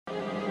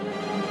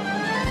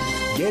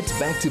Get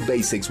back to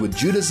basics with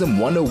Judaism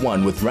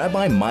 101 with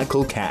Rabbi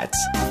Michael Katz.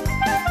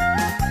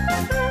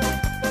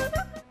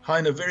 Hi,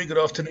 and a very good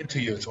afternoon to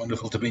you. It's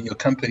wonderful to be in your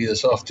company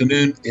this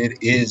afternoon. It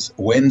is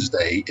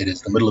Wednesday. It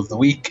is the middle of the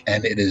week,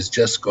 and it is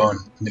just gone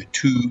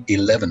to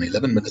 11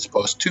 minutes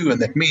past 2,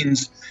 and that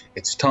means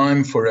it's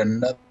time for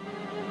another.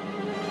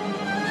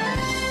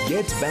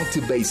 Get back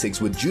to basics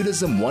with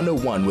Judaism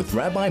 101 with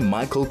Rabbi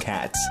Michael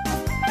Katz.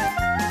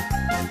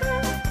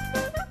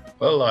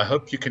 Well, I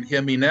hope you can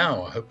hear me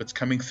now. I hope it's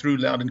coming through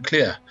loud and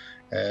clear.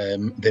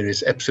 There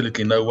is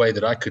absolutely no way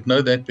that I could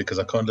know that because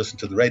I can't listen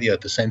to the radio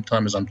at the same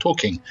time as I'm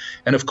talking.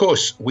 And of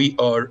course, we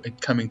are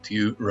coming to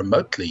you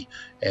remotely,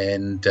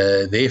 and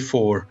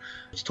therefore,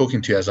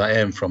 talking to you as I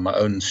am from my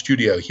own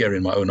studio here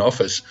in my own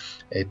office,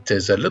 it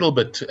is a little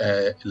bit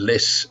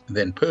less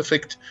than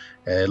perfect.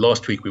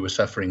 Last week we were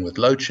suffering with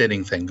load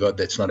shedding. Thank God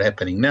that's not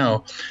happening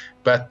now.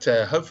 But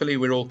hopefully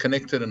we're all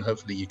connected, and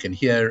hopefully you can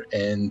hear,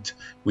 and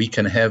we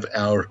can have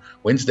our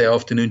Wednesday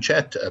afternoon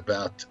chat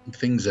about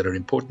things that are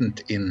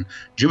important in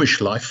Jewish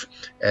life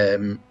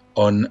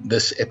on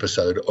this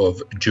episode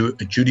of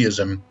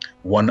Judaism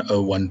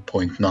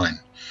 101.9.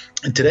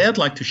 And today I'd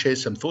like to share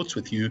some thoughts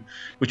with you,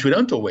 which we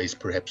don't always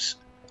perhaps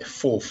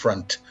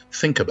forefront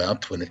think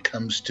about when it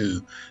comes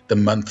to the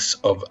months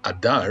of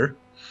Adar,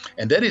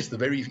 and that is the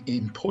very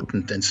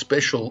important and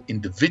special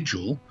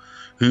individual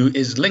who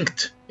is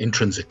linked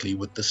intrinsically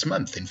with this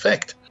month. In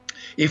fact,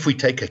 if we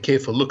take a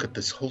careful look at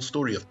this whole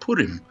story of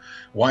Purim,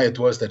 why it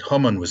was that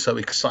Haman was so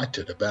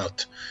excited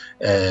about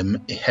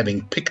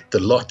having picked the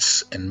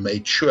lots and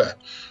made sure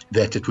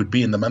that it would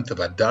be in the month of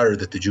Adar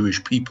that the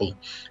Jewish people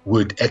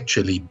would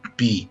actually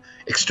be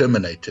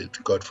exterminated,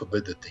 God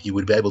forbid that he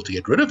would be able to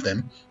get rid of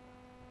them,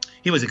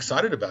 he was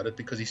excited about it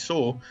because he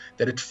saw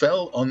that it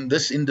fell on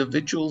this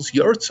individual's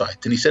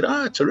yahrzeit. And he said,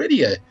 it's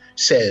already a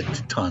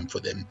sad time for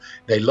them.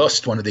 They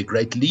lost one of their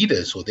great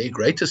leaders, or their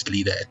greatest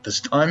leader at this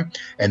time,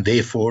 and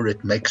therefore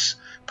it makes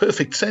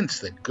perfect sense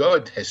that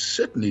God has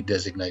certainly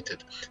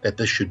designated that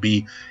this should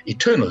be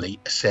eternally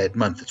a sad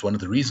month. It's one of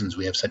the reasons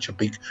we have such a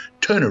big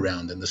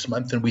turnaround in this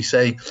month, and we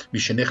say,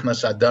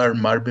 Mishenichnas Adar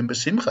Marbim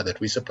B'Simcha, that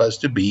we're supposed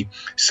to be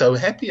so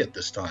happy at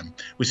this time.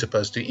 We're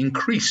supposed to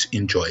increase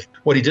in joy.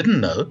 What he didn't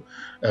know,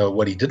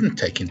 what he didn't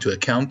take into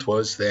account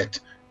was that,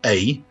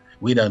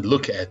 we don't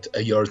look at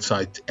a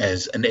yahrzeit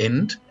as an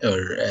end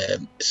or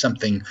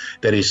something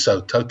that is so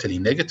totally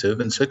negative,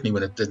 and certainly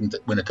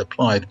when it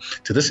applied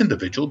to this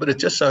individual. But it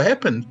just so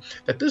happened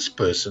that this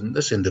person,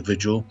 this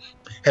individual,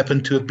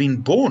 happened to have been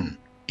born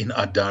in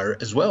Adar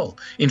as well.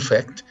 In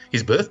fact,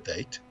 his birth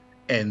date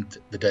and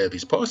the day of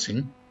his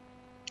passing,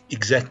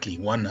 exactly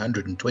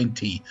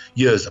 120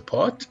 years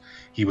apart.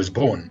 He was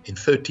born in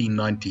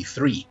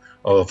 1393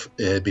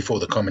 before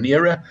the Common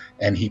Era,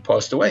 and he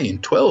passed away in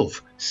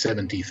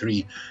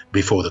 1273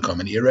 before the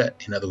Common Era.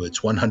 In other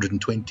words,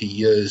 120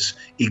 years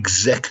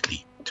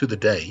exactly to the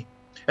day.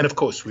 And of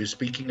course, we're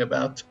speaking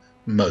about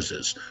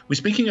Moses. We're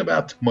speaking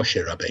about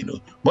Moshe Rabbeinu.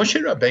 Moshe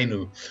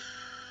Rabbeinu,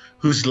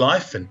 whose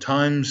life and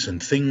times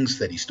and things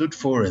that he stood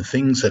for and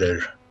things that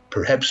are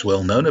perhaps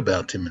well known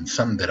about him and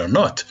some that are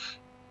not,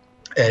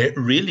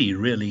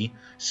 really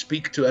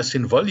speak to us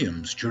in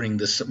volumes during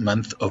this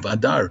month of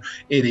Adar.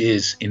 It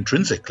is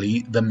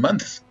intrinsically the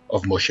month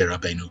of Moshe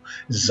Rabbeinu.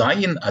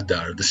 Zayin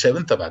Adar, the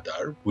 7th of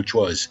Adar, which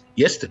was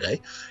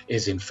yesterday,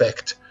 is in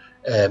fact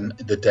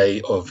the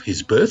day of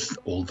his birth,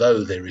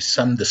 although there is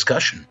some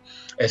discussion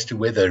as to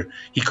whether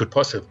he could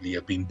possibly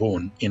have been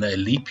born in a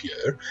leap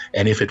year,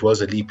 and if it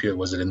was a leap year,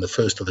 was it in the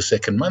first or the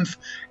second month?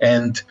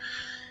 And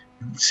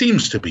it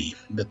seems to be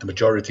that the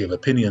majority of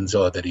opinions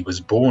are that he was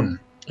born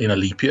in a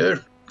leap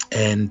year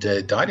and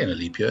died in a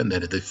leap year, and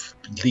that the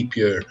leap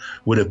year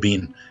would have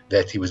been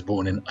that he was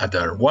born in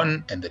Adar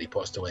 1 and that he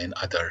passed away in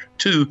Adar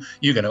 2.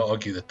 You're going to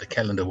argue that the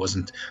calendar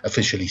wasn't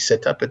officially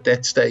set up at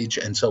that stage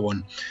and so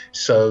on.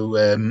 So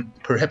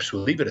perhaps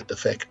we'll leave it at the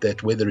fact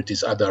that whether it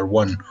is Adar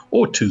 1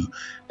 or 2,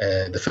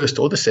 the first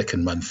or the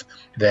second month,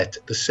 that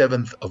the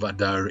 7th of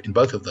Adar in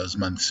both of those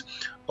months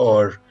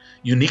are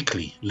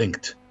uniquely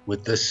linked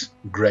with this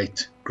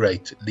great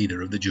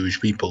leader of the Jewish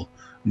people,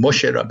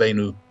 Moshe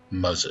Rabbeinu,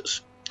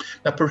 Moses.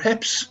 Now,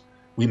 perhaps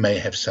we may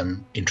have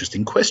some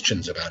interesting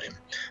questions about him.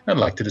 I'd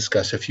like to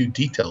discuss a few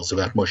details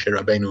about Moshe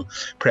Rabbeinu,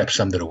 perhaps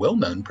some that are well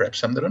known, perhaps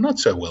some that are not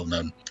so well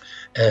known.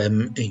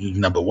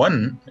 Number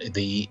one,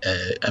 the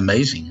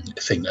amazing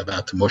thing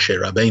about Moshe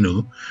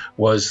Rabbeinu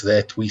was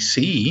that we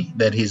see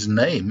that his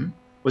name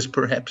was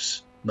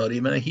perhaps not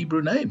even a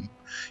Hebrew name.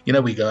 You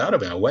know, we go out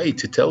of our way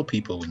to tell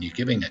people when you're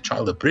giving a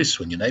child a bris,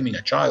 when you're naming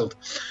a child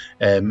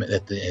at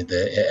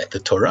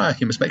the Torah,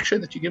 you must make sure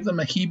that you give them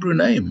a Hebrew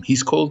name.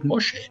 He's called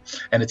Moshe.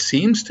 And it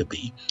seems to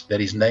be that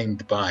he's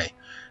named by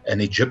an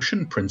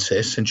Egyptian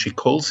princess, and she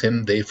calls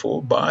him,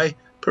 therefore, by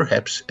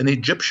perhaps an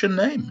Egyptian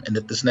name, and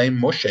that this name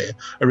Moshe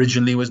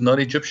originally was not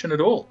Egyptian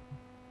at all.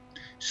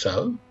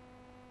 So,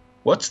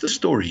 what's the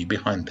story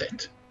behind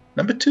that?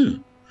 Number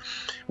two,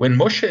 when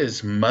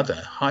Moshe's mother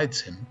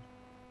hides him,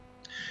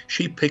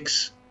 she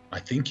picks, I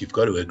think you've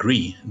got to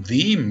agree,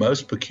 the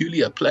most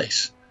peculiar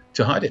place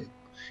to hide him.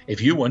 If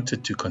you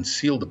wanted to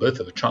conceal the birth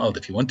of a child,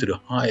 if you wanted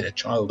to hide a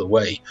child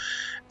away,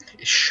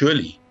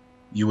 surely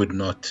you would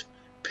not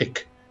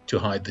pick to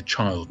hide the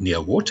child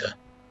near water,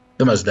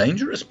 the most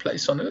dangerous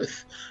place on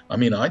earth. I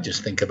mean, I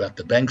just think about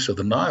the banks of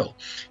the Nile.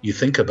 You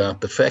think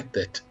about the fact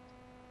that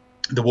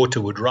the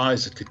water would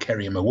rise, it could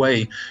carry him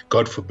away.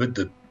 God forbid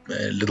the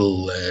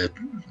little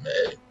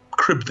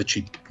crib that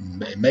she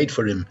made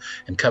for him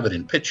and covered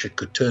in pitch, it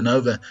could turn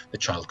over, the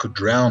child could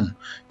drown.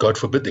 God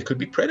forbid, there could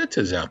be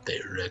predators out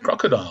there,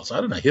 crocodiles,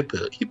 I don't know,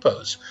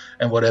 hippos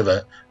and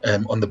whatever,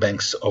 on the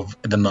banks of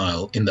the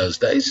Nile in those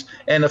days.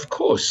 And of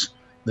course,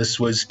 this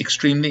was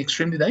extremely,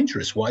 extremely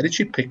dangerous. Why did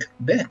she pick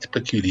that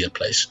peculiar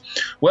place?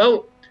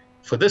 Well,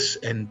 for this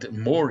and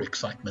more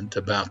excitement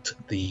about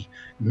the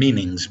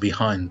meanings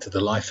behind the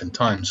life and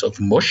times of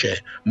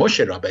Moshe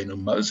Rabbeinu,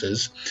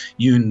 Moses,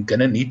 you're going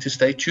to need to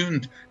stay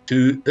tuned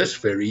to this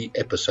very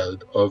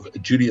episode of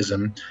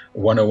Judaism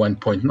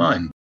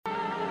 101.9.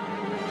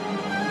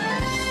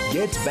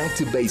 Get back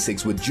to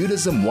basics with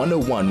Judaism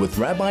 101 with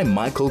Rabbi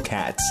Michael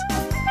Katz.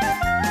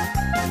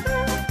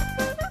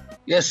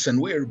 Yes,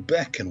 and we're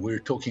back, and we're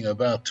talking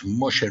about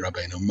Moshe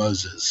Rabbeinu,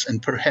 Moses,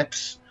 and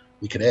perhaps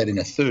we could add in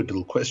a third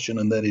little question,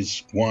 and that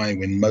is why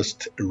when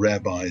most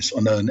rabbis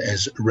are known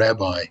as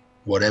Rabbi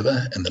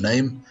whatever, and the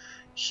name,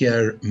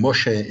 here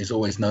Moshe is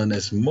always known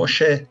as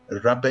Moshe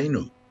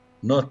Rabbeinu,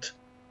 not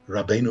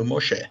Rabbeinu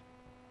Moshe.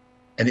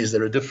 And is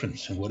there a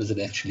difference, and what does it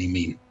actually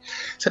mean?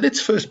 So let's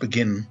first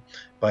begin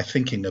by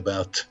thinking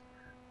about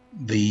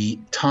the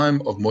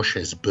time of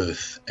Moshe's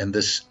birth and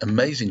this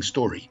amazing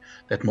story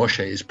that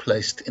Moshe is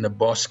placed in a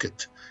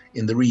basket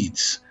in the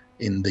reeds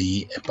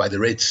by the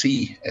Red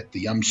Sea at the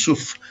Yam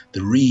Suf,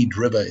 the Reed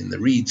River. In the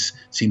reeds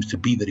seems to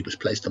be that he was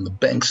placed on the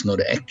banks, not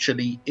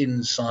actually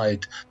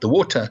inside the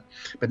water.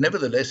 But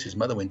nevertheless, his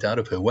mother went out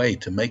of her way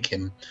to make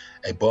him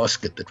a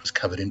basket that was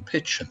covered in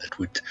pitch and that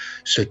would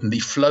certainly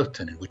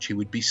float and in which he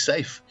would be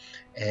safe.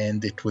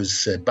 And it was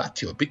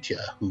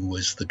Bitya, who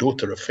was the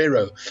daughter of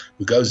Pharaoh,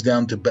 who goes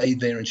down to bathe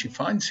there, and she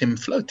finds him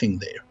floating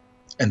there.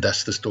 And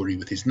thus the story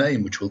with his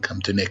name, which we'll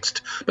come to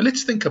next. But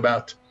let's think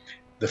about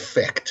the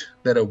fact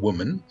that a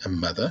woman, a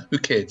mother, who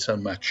cared so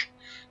much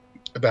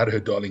about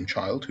her darling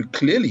child, who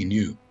clearly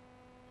knew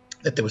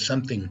that there was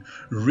something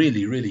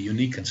really, really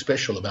unique and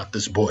special about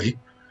this boy,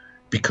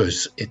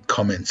 because it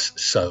comments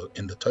so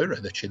in the Torah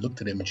that she looked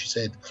at him and she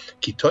said,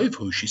 Ki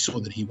tovhu, she saw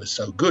that he was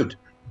so good.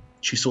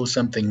 She saw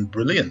something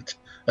brilliant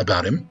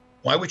about him.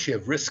 Why would she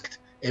have risked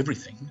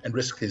everything and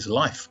risked his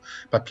life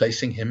by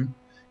placing him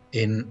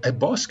in a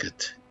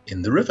basket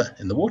in the river,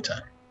 in the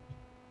water,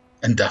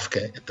 and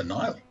Dafka at the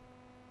Nile?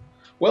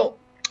 Well,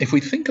 if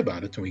we think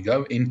about it and we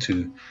go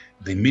into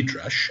the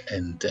Midrash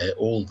and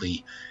all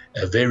the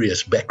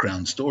various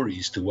background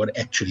stories to what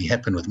actually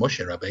happened with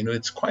Moshe Rabbeinu,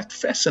 it's quite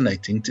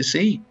fascinating to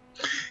see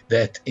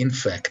that, in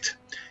fact,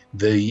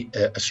 the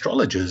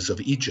astrologers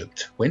of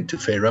Egypt went to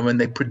Pharaoh and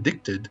they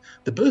predicted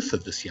the birth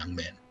of this young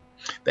man.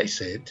 They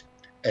said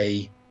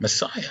a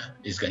Messiah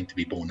is going to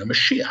be born, a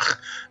Mashiach,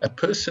 a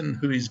person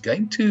who is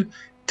going to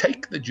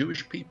take the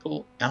Jewish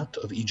people out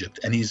of Egypt,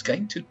 and he's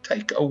going to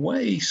take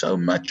away so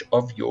much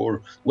of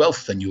your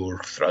wealth and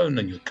your throne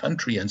and your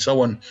country and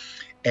so on.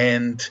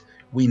 And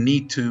we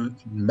need to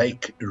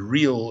make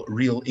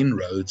real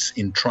inroads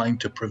in trying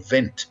to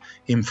prevent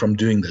him from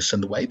doing this.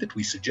 And the way that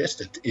we suggest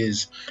it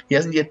is he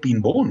hasn't yet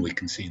been born, we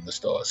can see in the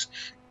stars,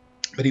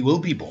 but he will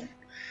be born.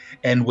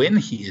 And when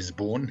he is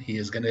born, he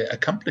is going to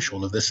accomplish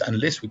all of this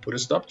unless we put a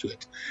stop to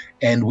it.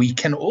 And we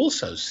can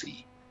also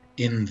see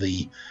in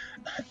the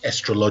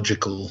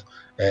astrological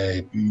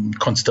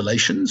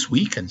constellations,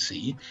 we can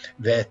see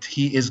that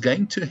he is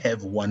going to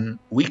have one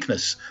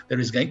weakness. There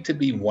is going to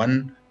be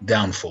one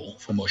downfall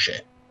for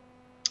Moshe,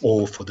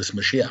 or for this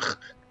Mashiach,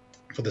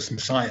 for this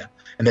Messiah.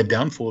 And that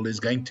downfall is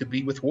going to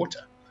be with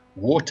water.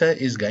 Water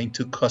is going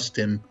to cost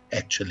him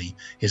actually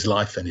his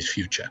life and his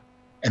future.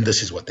 And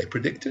this is what they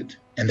predicted.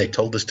 And they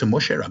told this to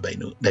Moshe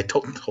Rabbeinu. They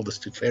told this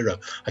to Pharaoh.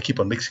 I keep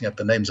on mixing up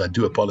the names. I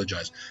do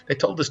apologize. They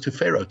told this to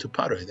Pharaoh, to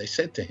Paro. They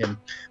said to him,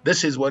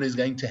 this is what is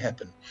going to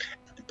happen.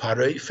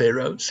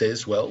 Pharaoh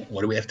says, well,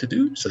 what do we have to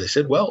do? So they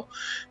said, well,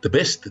 the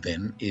best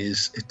then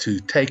is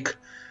to take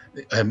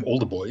all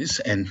the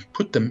boys and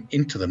put them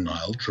into the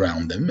Nile,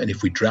 drown them. And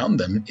if we drown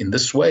them in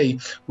this way,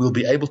 we'll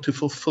be able to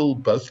fulfill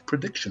both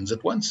predictions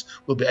at once.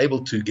 We'll be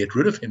able to get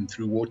rid of him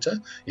through water.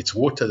 It's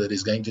water that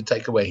is going to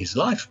take away his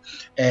life.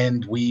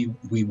 And we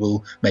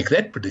will make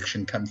that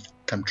prediction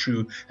come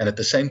true. And at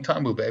the same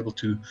time, we'll be able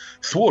to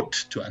thwart,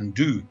 to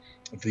undo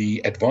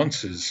the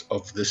advances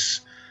of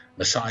this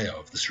Messiah,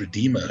 of this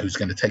Redeemer, who's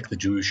going to take the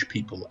Jewish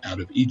people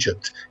out of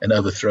Egypt and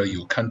overthrow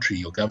your country,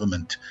 your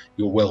government,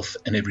 your wealth,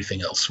 and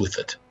everything else with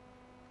it.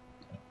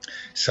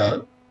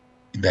 So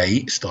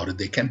they started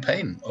their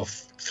campaign of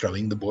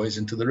throwing the boys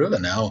into the river.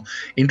 Now,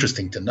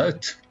 interesting to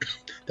note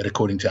that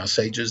according to our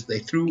sages, they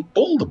threw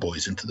all the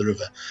boys into the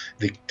river.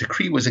 The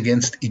decree was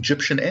against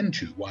Egyptian and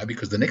Jew. Why?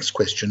 Because the next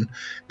question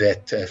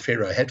that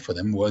Pharaoh had for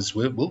them was,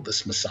 will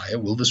this Messiah,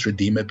 will this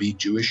Redeemer be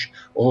Jewish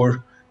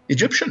or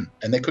Egyptian,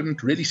 and they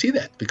couldn't really see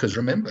that because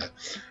remember,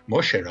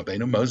 Moshe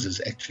Rabbeinu, Moses,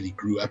 actually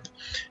grew up,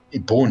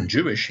 born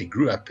Jewish. He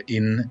grew up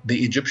in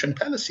the Egyptian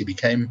palace. He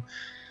became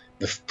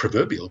the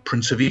proverbial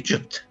Prince of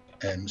Egypt,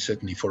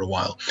 certainly for a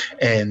while,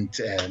 and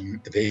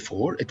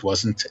therefore it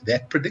wasn't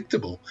that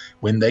predictable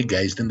when they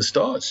gazed in the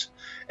stars.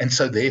 And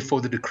so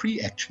therefore the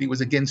decree actually was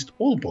against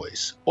all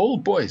boys,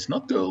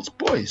 not girls,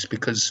 boys,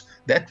 because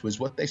that was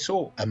what they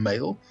saw. A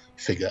male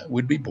figure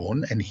would be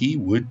born and he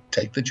would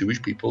take the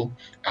Jewish people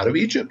out of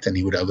Egypt, and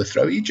he would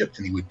overthrow Egypt,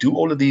 and he would do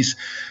all of these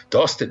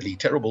dastardly,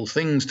 terrible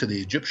things to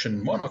the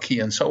Egyptian monarchy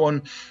and so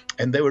on,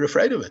 and they were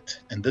afraid of it,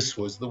 and this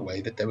was the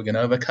way that they were going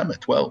to overcome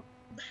it. Well,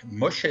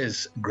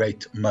 Moshe's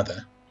great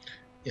mother,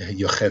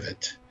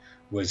 Yocheved,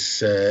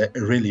 was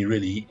really,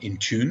 really in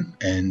tune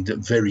and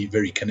very,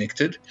 very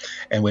connected.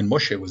 And when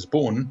Moshe was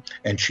born,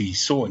 and she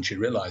saw and she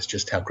realized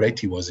just how great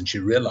he was, and she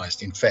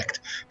realized, in fact,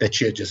 that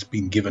she had just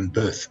been given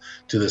birth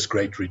to this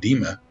great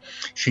Redeemer,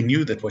 she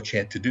knew that what she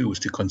had to do was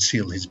to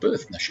conceal his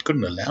birth. Now, she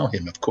couldn't allow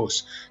him, of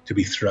course, to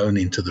be thrown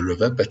into the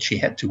river, but she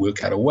had to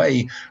work out a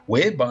way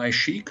whereby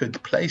she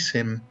could place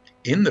him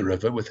in the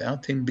river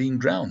without him being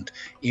drowned,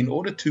 in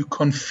order to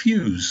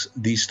confuse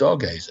these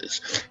stargazers,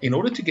 in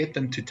order to get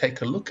them to take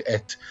a look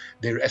at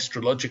their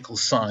astrological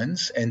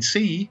signs and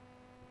see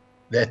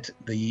that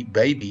the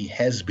baby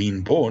has been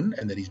born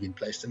and that he's been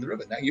placed in the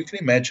river. Now, you can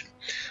imagine,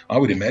 I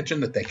would imagine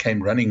that they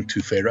came running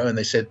to Pharaoh and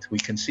they said, we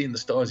can see in the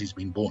stars he's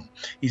been born.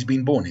 He's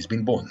been born. He's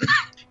been born.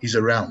 He's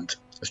around.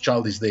 This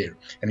child is there.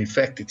 And in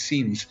fact, it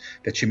seems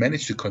that she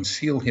managed to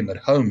conceal him at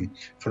home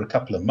for a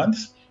couple of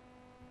months,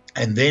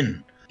 and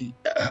then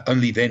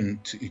only then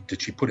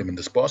did she put him in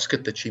this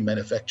basket that she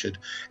manufactured.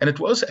 And it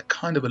was a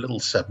kind of a little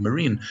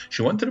submarine.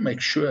 She wanted to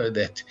make sure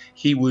that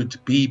he would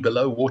be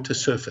below water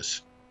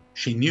surface.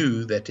 She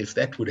knew that if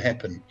that would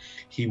happen,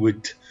 he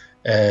would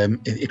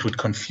it would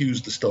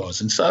confuse the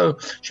stars. And so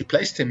she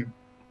placed him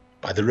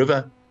by the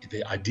river,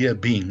 the idea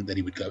being that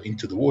he would go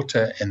into the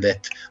water and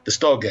that the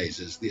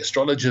stargazers, the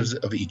astrologers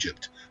of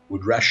Egypt,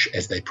 would rush,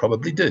 as they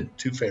probably did,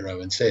 to Pharaoh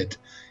and said,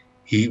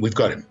 we've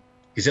got him.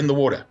 He's in the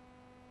water.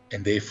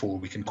 And therefore,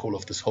 we can call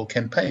off this whole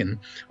campaign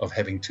of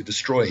having to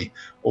destroy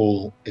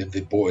all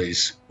the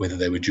boys, whether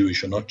they were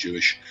Jewish or not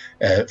Jewish,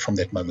 from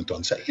that moment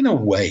on. So in a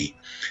way,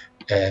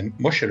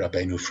 Moshe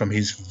Rabbeinu, from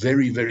his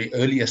very, very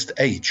earliest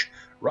age,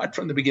 right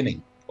from the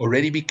beginning,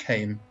 already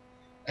became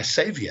a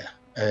savior,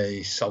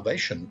 a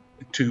salvation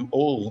to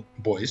all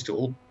boys, to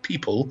all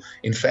people,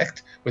 in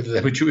fact, whether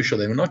they were Jewish or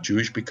they were not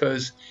Jewish,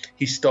 because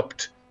he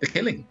stopped the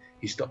killing.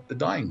 He stopped the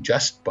dying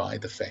just by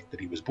the fact that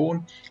he was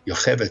born,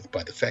 Yocheved,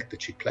 by the fact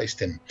that she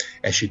placed him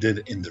as she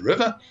did in the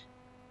river.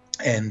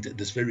 And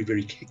this very,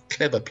 very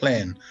clever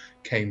plan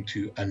came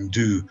to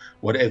undo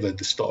whatever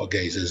the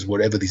stargazers,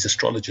 whatever these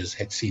astrologers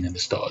had seen in the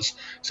stars.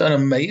 So an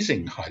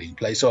amazing hiding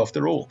place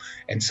after all,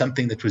 and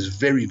something that was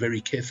very,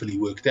 very carefully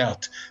worked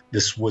out.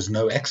 This was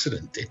no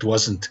accident. It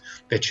wasn't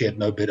that she had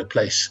no better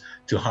place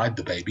to hide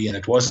the baby, and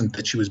it wasn't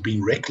that she was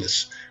being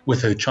reckless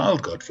with her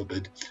child, God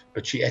forbid,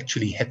 but she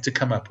actually had to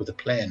come up with a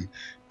plan,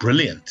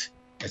 brilliant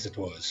as it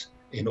was,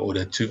 in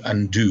order to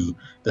undo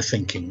the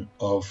thinking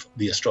of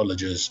the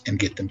astrologers and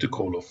get them to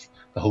call off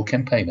the whole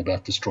campaign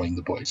about destroying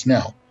the boys.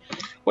 Now,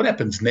 what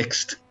happens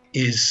next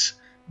is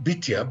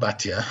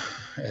Batya,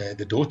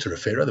 the daughter of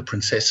Pharaoh, the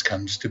princess,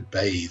 comes to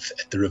bathe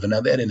at the river.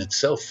 Now, that in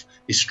itself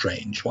is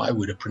strange. Why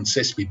would a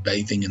princess be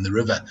bathing in the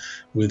river?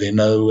 Were there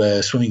no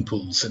swimming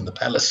pools in the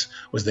palace?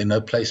 Was there no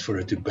place for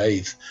her to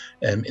bathe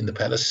in the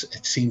palace?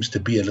 It seems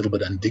to be a little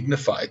bit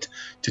undignified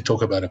to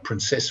talk about a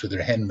princess with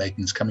her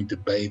handmaidens coming to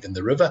bathe in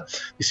the river.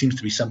 There seems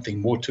to be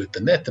something more to it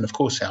than that. And of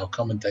course, our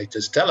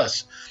commentators tell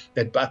us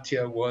that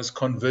Batya was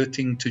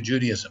converting to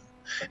Judaism,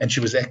 and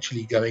she was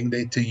actually going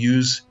there to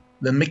use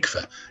the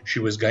mikveh. She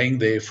was going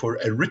there for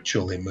a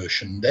ritual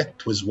immersion.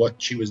 That was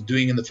what she was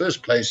doing in the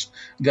first place,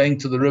 going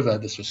to the river.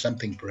 This was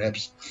something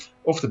perhaps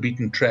off the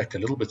beaten track, a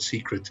little bit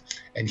secret.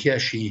 And here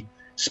she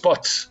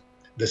spots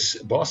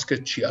this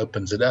basket. She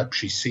opens it up.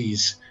 She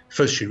sees,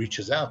 first she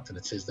reaches out, and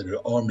it says that her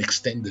arm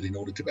extended in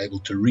order to be able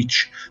to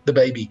reach the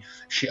baby.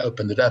 She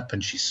opened it up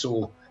and she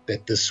saw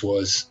that this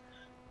was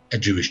a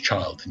Jewish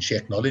child, and she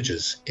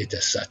acknowledges it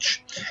as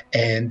such.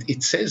 And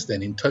it says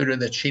then in Torah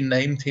that she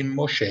named him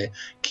Moshe,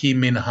 ki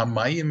min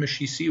hamayim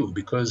meshisiu,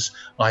 because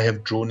I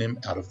have drawn him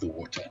out of the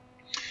water.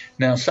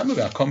 Now, some of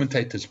our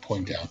commentators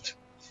point out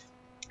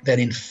that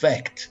in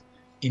fact,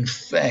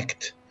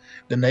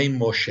 the name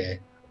Moshe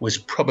was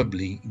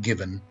probably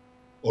given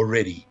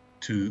already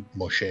to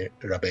Moshe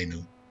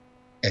Rabbeinu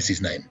as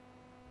his name.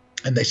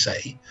 And they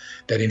say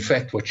that in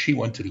fact what she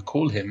wanted to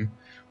call him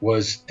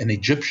was an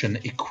Egyptian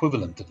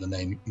equivalent of the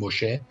name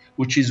Moshe,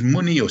 which is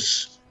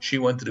Munius. She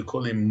wanted to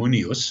call him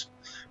Munius,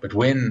 but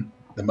when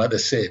the mother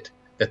said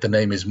that the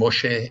name is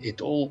Moshe, it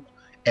all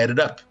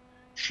added up.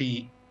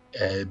 She,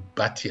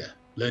 Batya,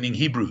 learning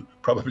Hebrew,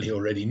 probably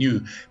already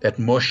knew that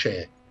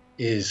Moshe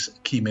is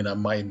Ki min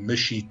hamayim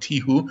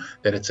meshitihu,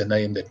 that it's a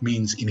name that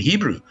means in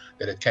Hebrew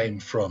that it came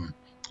from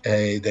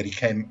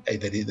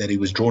that he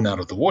was drawn out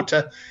of the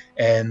water,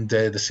 and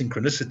the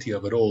synchronicity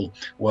of it all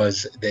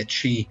was that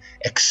she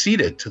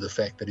acceded to the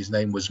fact that his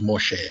name was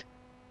Moshe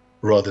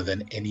rather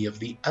than any of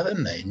the other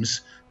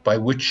names by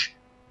which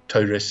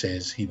Torah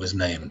says he was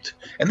named.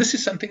 And this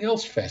is something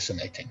else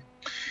fascinating.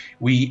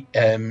 We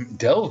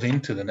delve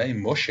into the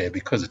name Moshe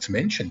because it's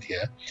mentioned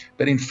here,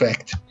 but in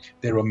fact,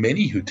 there are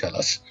many who tell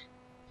us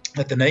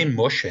that the name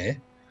Moshe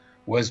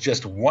was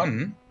just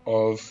one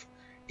of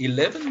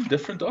 11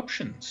 different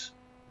options,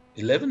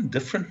 11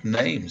 different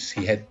names.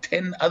 He had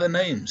 10 other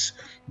names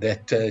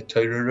that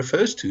Torah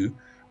refers to,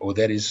 or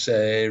that is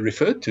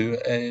referred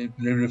to,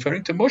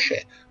 referring to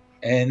Moshe.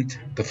 And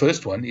the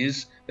first one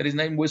is that his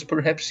name was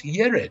perhaps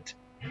Yered,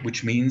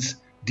 which means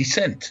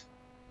descent.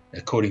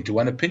 According to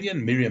one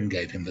opinion, Miriam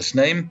gave him this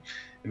name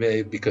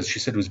because she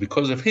said it was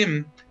because of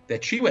him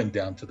that she went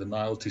down to the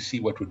Nile to see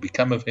what would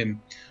become of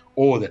him,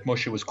 or that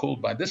Moshe was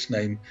called by this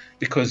name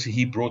because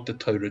he brought the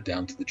Torah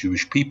down to the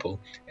Jewish people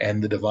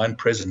and the divine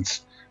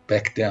presence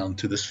back down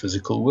to this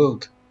physical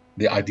world.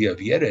 The idea of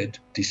Yered,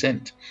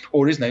 descent.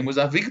 Or his name was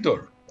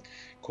Avigdor,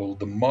 called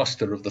the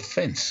master of the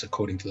fence,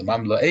 according to the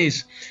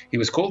Mamla'es. He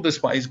was called this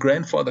by his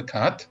grandfather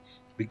Katz,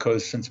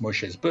 because since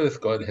Moshe's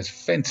birth, God has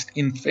fenced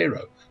in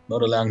Pharaoh,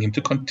 not allowing him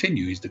to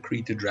continue his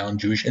decree to drown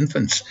Jewish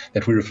infants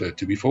that we referred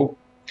to before.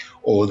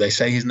 Or they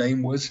say his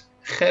name was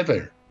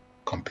Chever,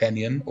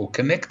 companion or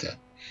connector,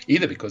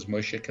 either because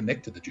Moshe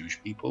connected the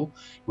Jewish people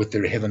with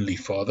their heavenly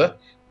Father,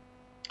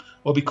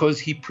 or because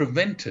he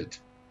prevented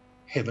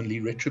heavenly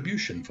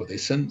retribution for their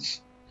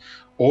sins.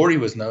 Or he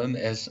was known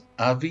as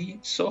Avi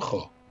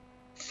Socho,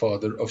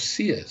 father of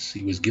seers.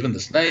 He was given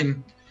this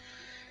name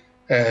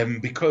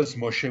because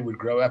Moshe would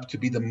grow up to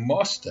be the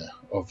master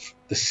of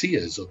the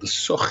seers, of the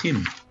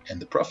Sochim and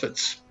the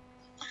prophets.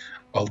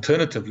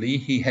 Alternatively,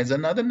 he has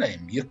another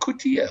name,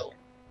 Yekutiel,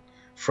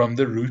 from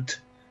the root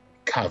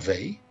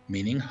Kaveh,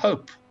 meaning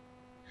hope.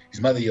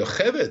 His mother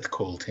Yocheved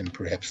called him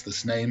perhaps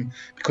this name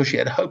because she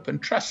had hope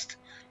and trust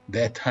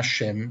that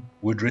Hashem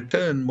would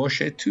return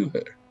Moshe to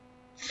her.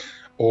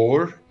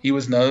 Or he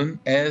was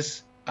known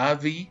as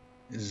Avi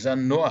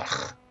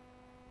Zanoach,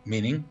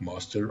 meaning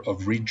master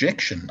of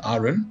rejection.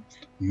 Aaron,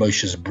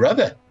 Moshe's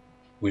brother,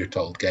 we're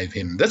told, gave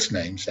him this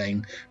name,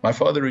 saying, my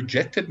father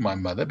rejected my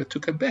mother but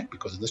took her back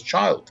because of this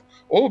child,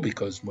 or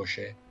because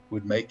Moshe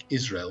would make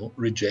Israel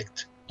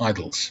reject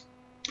idols.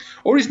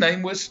 Or his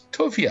name was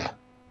Tovia,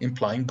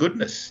 implying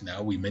goodness.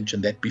 Now, we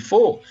mentioned that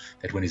before,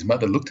 that when his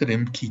mother looked at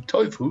him, Ki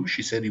Tovhu,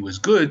 she said he was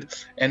good,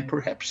 and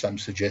perhaps some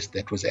suggest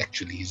that was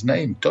actually his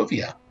name,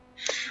 Tovia.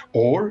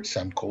 Or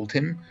some called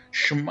him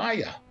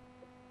Shemaiah.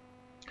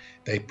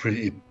 They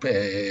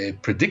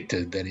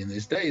predicted that in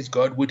these days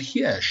God would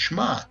hear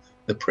Shema,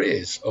 the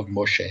prayers of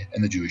Moshe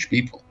and the Jewish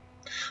people.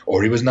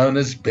 Or he was known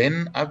as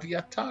Ben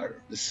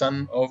Aviatar, the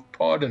son of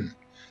pardon,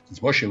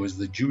 since Moshe was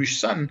the Jewish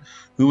son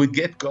who would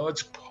get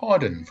God's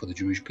pardon for the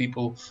Jewish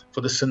people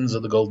for the sins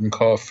of the golden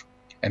calf.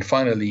 And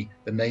finally,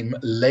 the name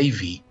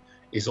Levi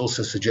is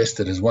also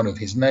suggested as one of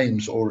his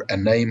names, or a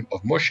name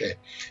of Moshe,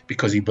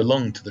 because he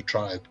belonged to the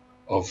tribe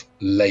of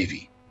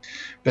Levi.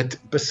 But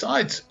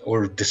besides,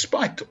 or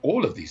despite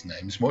all of these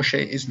names,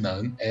 Moshe is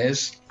known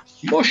as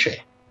Moshe.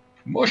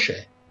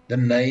 Moshe, the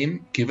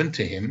name given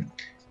to him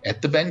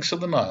at the banks of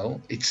the Nile,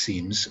 it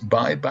seems,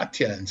 by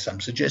Batya, and some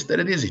suggest that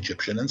it is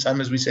Egyptian, and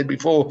some, as we said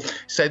before,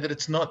 say that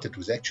it's not. It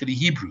was actually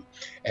Hebrew.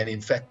 And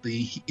in fact,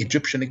 the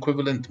Egyptian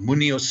equivalent,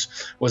 Munios,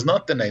 was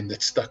not the name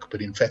that stuck,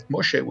 but in fact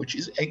Moshe, which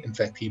is in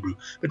fact Hebrew.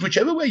 But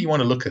whichever way you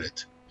want to look at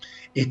it,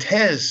 it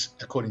has,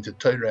 according to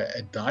Torah,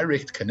 a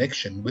direct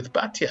connection with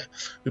Batya,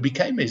 who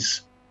became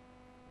his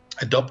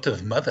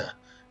adoptive mother.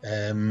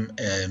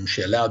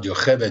 She allowed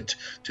Yocheved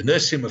to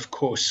nurse him, of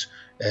course,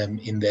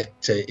 in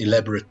that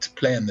elaborate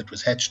plan that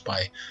was hatched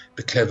by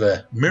the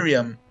clever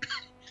Miriam.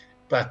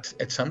 But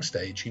at some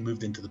stage, he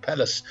moved into the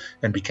palace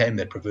and became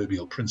that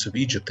proverbial prince of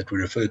Egypt that we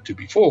referred to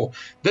before.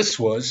 This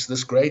was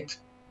this great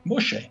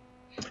Moshe,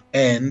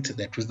 and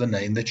that was the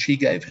name that she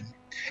gave him.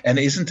 And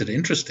isn't it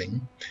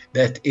interesting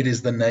that it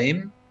is the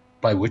name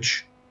by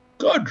which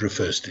God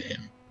refers to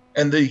him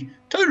and the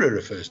Torah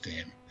refers to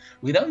him?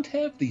 We don't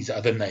have these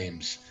other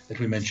names that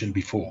we mentioned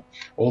before.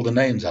 All the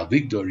names are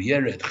Avigdor,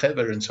 Yered,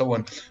 Chever, and so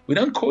on. We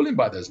don't call him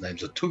by those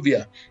names. Or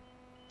Tovia,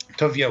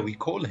 we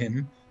call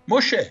him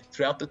Moshe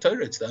throughout the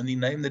Torah. It's the only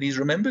name that he's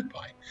remembered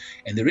by.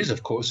 And there is,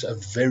 of course, a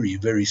very,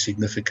 very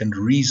significant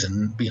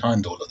reason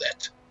behind all of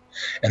that.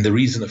 And the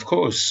reason, of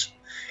course,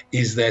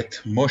 is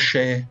that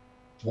Moshe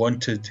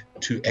wanted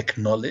to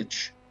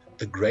acknowledge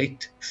the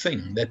great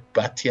thing that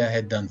Batya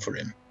had done for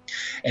him.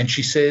 And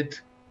he said,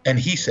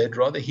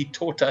 he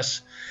taught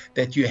us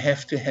that you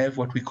have to have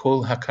what we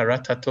call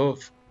hakarat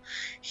hatov.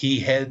 He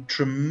had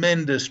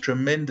tremendous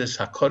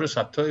hakaros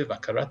hatov,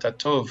 hakarat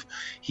hatov.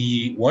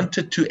 He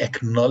wanted to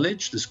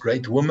acknowledge this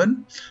great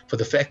woman for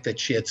the fact that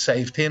she had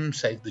saved him,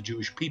 saved the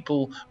Jewish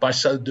people by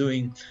so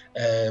doing,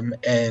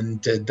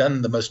 and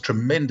done the most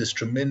tremendous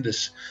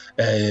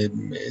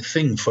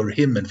thing for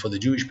him and for the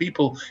Jewish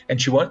people. And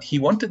he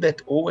wanted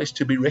that always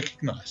to be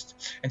recognized.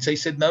 And so he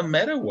said, no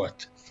matter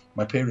what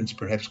my parents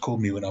perhaps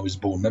called me when I was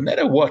born, no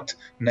matter what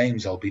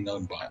names I'll be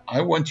known by,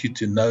 I want you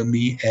to know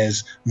me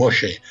as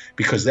Moshe,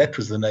 because that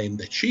was the name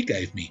that she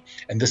gave me.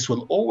 And this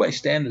will always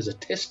stand as a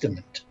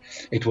testament.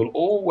 It will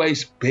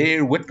always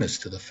bear witness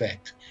to the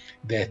fact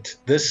that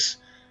this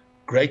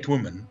great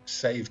woman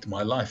saved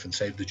my life and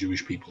saved the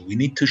Jewish people. We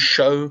need to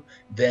show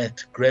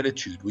that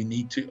gratitude. We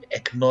need to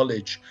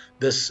acknowledge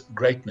this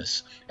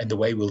greatness. And the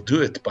way we'll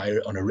do it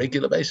on a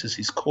regular basis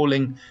is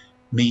calling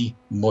me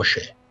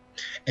Moshe.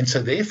 And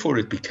so therefore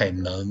it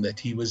became known that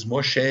he was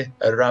Moshe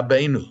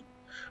Rabbeinu,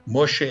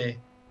 Moshe,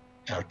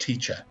 our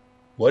teacher.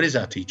 What is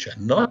our teacher?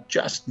 Not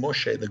just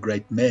Moshe, the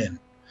great man,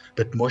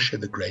 but Moshe,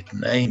 the great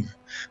name.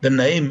 The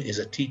name is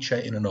a teacher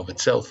in and of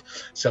itself.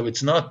 So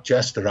it's not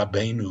just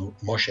Rabbeinu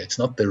Moshe. It's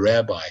not the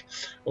rabbi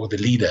or the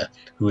leader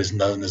who is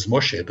known as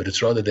Moshe, but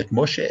it's rather that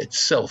Moshe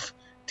itself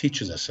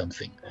teaches us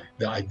something.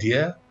 The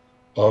idea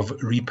of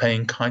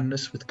repaying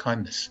kindness with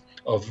kindness,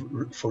 of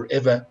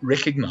forever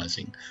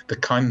recognizing the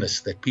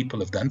kindness that people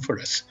have done for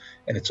us.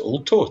 And it's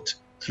all taught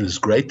through this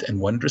great and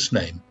wondrous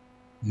name,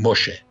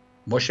 Moshe,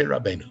 Moshe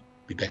Rabbeinu.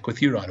 Be back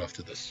with you right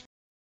after this.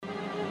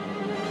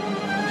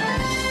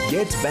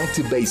 Get back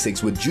to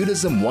basics with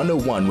Judaism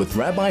 101 with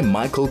Rabbi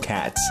Michael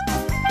Katz.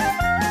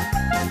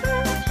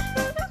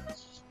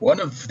 One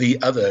of the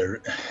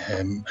other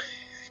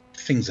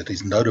things that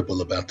is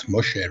notable about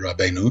Moshe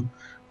Rabbeinu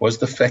was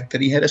the fact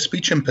that he had a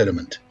speech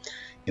impediment.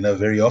 You know,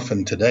 very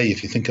often today,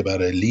 if you think about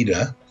a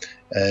leader,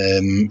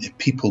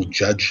 people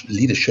judge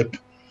leadership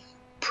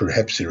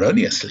perhaps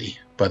erroneously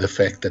by the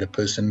fact that a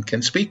person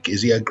can speak.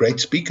 Is he a great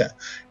speaker?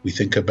 We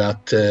think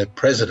about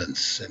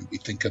presidents, and we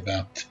think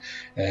about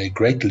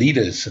great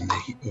leaders and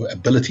the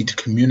ability to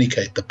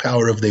communicate, the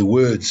power of their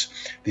words,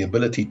 the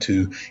ability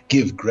to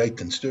give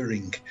great and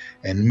stirring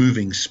and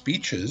moving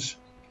speeches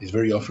is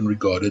very often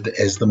regarded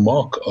as the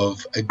mark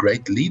of a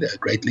great leader,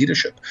 great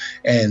leadership.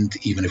 And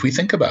even if we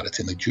think about it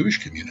in the Jewish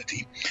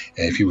community,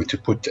 if you were to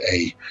put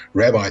a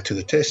rabbi to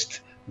the test,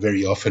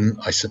 very often,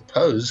 I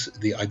suppose,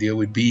 the idea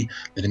would be,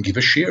 let him give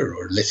a shir,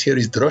 or let's hear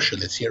his drosha,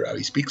 let's hear how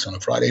he speaks on a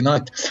Friday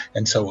night,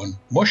 and so on.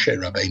 Moshe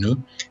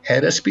Rabbeinu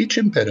had a speech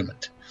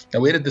impediment.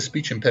 Now, where did the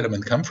speech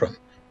impediment come from?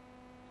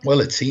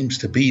 Well, it seems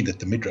to be that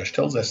the Midrash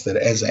tells us that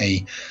as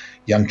a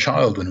young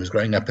child, when he was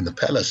growing up in the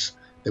palace,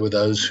 there were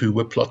those who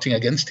were plotting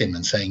against him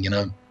and saying, you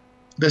know,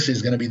 this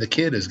is going to be the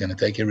kid who's going to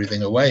take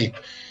everything away.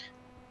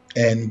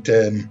 And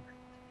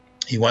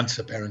he once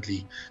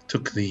apparently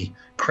took the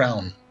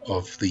crown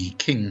of the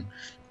king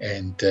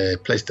and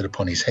placed it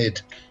upon his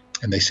head.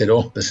 And they said,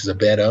 oh, this is a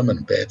bad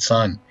omen, bad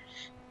sign.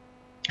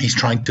 He's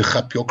trying to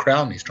chap your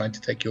crown. He's trying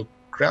to take your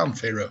crown,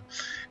 Pharaoh.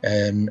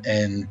 And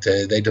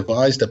they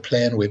devised a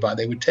plan whereby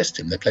they would test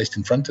him. They placed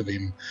in front of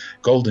him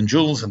gold and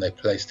jewels, and they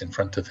placed in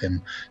front of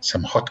him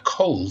some hot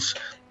coals.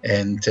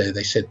 And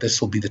they said,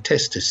 this will be the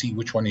test to see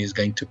which one he is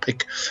going to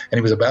pick. And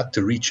he was about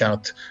to reach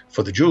out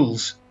for the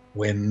jewels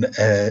when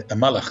a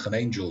malach, an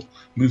angel,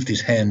 moved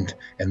his hand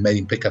and made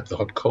him pick up the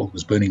hot coal. It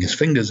was burning his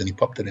fingers, and he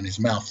popped it in his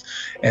mouth,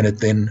 and it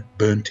then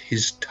burnt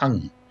his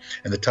tongue.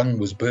 And the tongue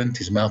was burnt,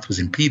 his mouth was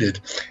impeded,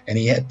 and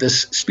he had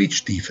this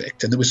speech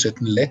defect. And there were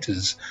certain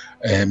letters,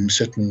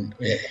 certain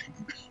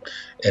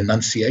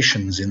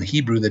enunciations in the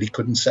Hebrew that he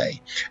couldn't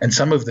say. And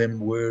some of them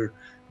were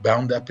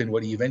bound up in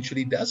what he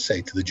eventually does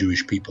say to the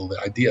Jewish people,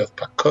 the idea of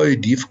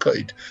pakod,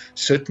 yivkod,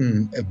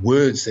 certain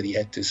words that he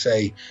had to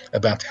say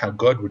about how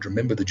God would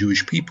remember the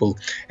Jewish people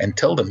and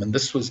tell them. And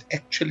this was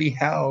actually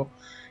how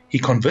he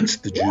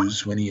convinced the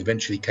Jews when he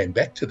eventually came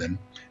back to them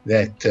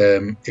that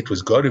it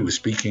was God who was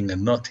speaking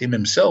and not him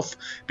himself,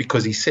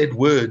 because he said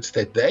words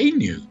that they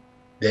knew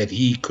that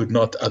he could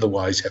not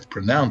otherwise have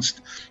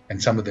pronounced.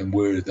 And some of them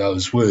were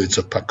those words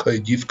of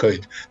pakod,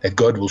 yivkod, that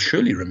God will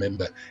surely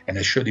remember and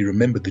has surely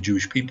remembered the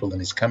Jewish people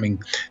and is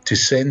coming to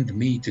send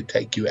me to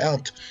take you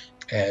out.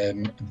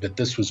 But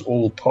this was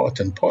all part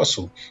and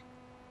parcel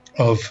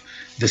of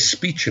the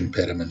speech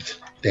impediment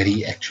that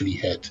he actually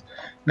had.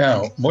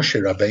 Now, Moshe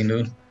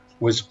Rabbeinu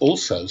was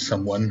also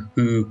someone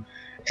who,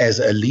 as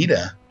a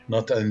leader,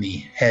 not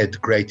only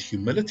had great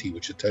humility,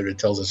 which the Torah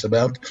tells us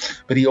about,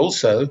 but he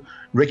also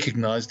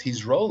recognized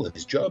his role and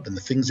his job and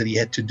the things that he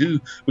had to do,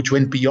 which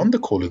went beyond the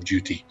call of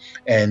duty.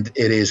 And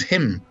it is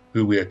him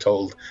who we are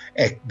told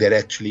that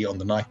actually on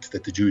the night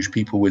that the Jewish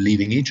people were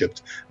leaving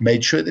Egypt,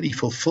 made sure that he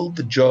fulfilled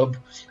the job,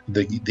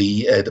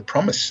 the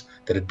promise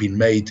that had been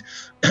made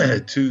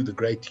to the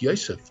great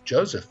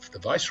Joseph, the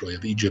viceroy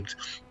of Egypt,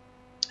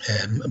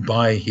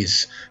 by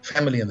his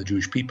family and the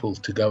Jewish people,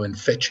 to go and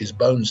fetch his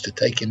bones, to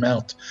take him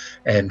out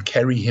and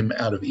carry him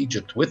out of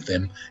Egypt with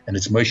them. And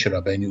it's Moshe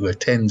Rabbeinu who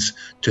attends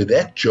to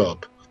that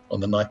job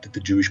on the night that the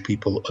Jewish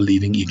people are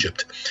leaving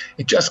Egypt.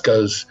 It just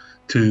goes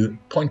to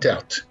point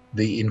out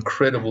the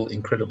incredible,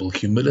 incredible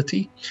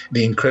humility,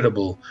 the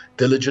incredible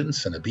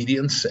diligence and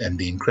obedience, and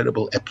the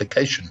incredible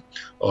application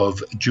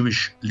of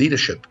Jewish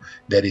leadership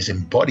that is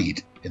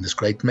embodied in this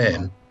great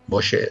man,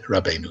 Moshe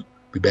Rabbeinu.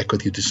 Be back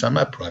with you to sum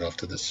up right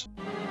after this.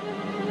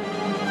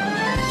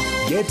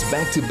 Get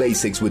back to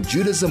basics with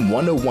Judaism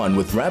 101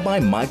 with Rabbi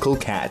Michael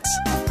Katz.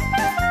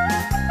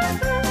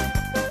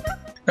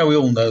 Now, Now, we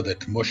all know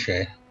that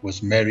Moshe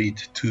was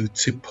married to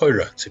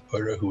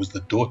Tzipporah, who was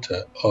the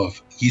daughter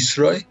of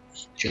Yisro,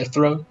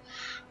 Jethro,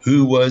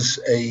 who was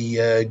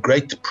a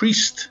great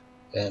priest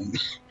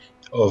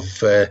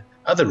of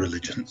other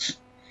religions,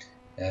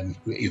 who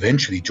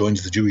eventually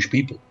joins the Jewish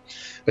people.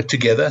 But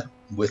together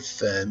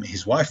with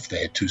his wife,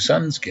 they had two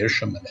sons,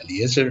 Gershom and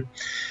Eliezer,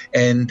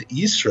 and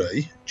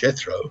Yisro,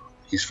 Jethro,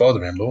 his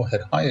father-in-law,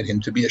 had hired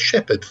him to be a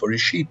shepherd for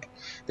his sheep.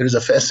 There is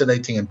a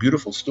fascinating and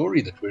beautiful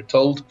story that we're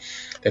told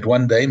that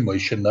one day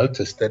Moshe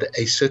noticed that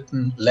a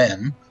certain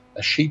lamb,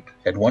 a sheep,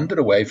 had wandered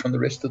away from the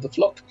rest of the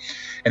flock.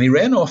 And he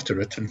ran after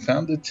it and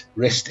found it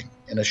resting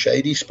in a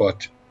shady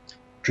spot,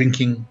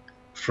 drinking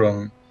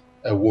from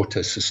a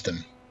water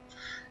system.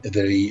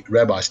 The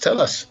rabbis tell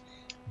us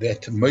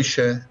that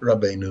Moshe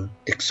Rabbeinu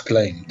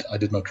exclaimed, "I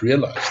did not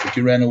realize that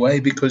you ran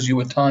away because you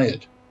were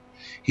tired."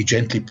 He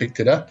gently picked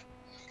it up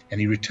and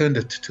he returned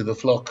it to the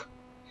flock.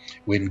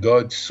 When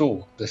God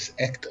saw this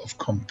act of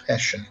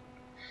compassion,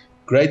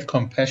 great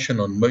compassion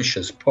on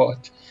Moshe's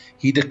part,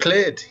 he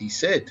declared, he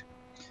said,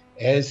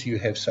 "As you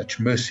have such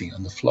mercy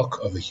on the flock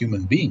of a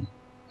human being,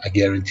 I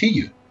guarantee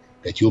you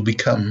that you'll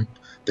become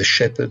the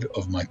shepherd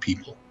of my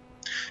people."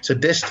 So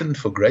destined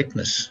for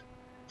greatness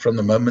from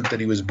the moment that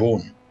he was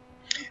born,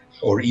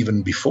 or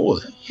even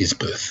before his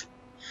birth,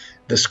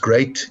 this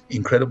great,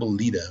 incredible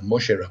leader,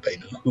 Moshe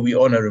Rabbeinu, who we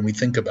honor and we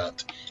think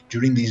about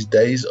during these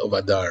days of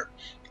Adar,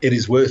 it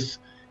is worth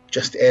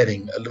just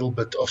adding a little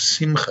bit of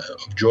simcha,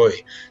 of joy,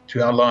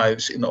 to our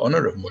lives in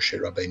honor of Moshe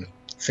Rabbeinu.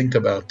 Think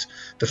about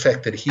the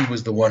fact that he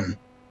was the one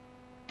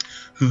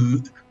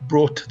who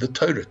brought the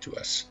Torah to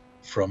us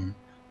from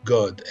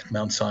God at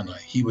Mount Sinai.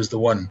 He was the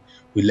one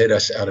who led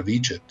us out of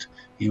Egypt.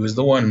 He was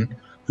the one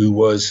who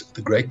was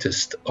the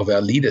greatest of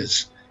our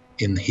leaders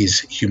in his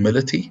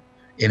humility,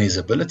 in his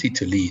ability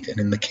to lead, and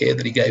in the care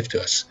that he gave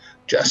to us,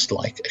 just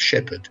like a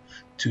shepherd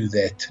to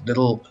that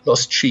little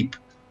lost sheep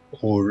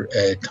or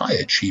a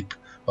tired sheep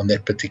on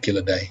that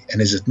particular day.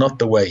 And is it not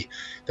the way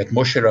that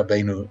Moshe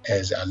Rabbeinu,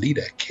 as our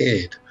leader,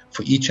 cared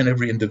for each and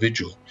every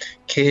individual,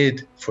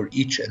 cared for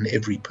each and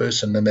every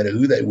person, no matter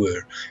who they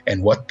were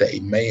and what they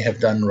may have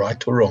done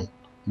right or wrong?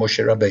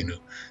 Moshe Rabbeinu,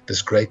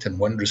 this great and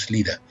wondrous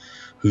leader,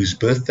 whose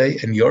birthday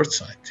and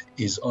yahrzeit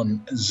is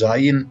on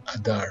Zayin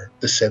Adar,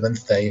 the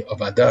 7th day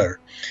of Adar,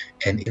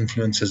 and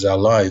influences our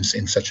lives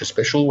in such a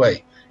special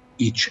way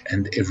each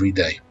and every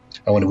day.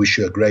 I want to wish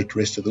you a great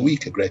rest of the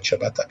week, a great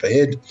Shabbat up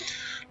ahead.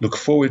 Look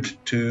forward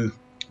to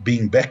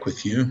being back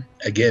with you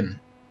again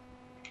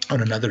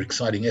on another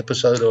exciting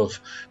episode of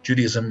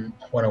Judaism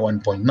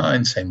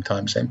 101.9, same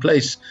time, same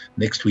place.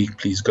 Next week,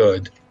 please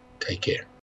God, take care.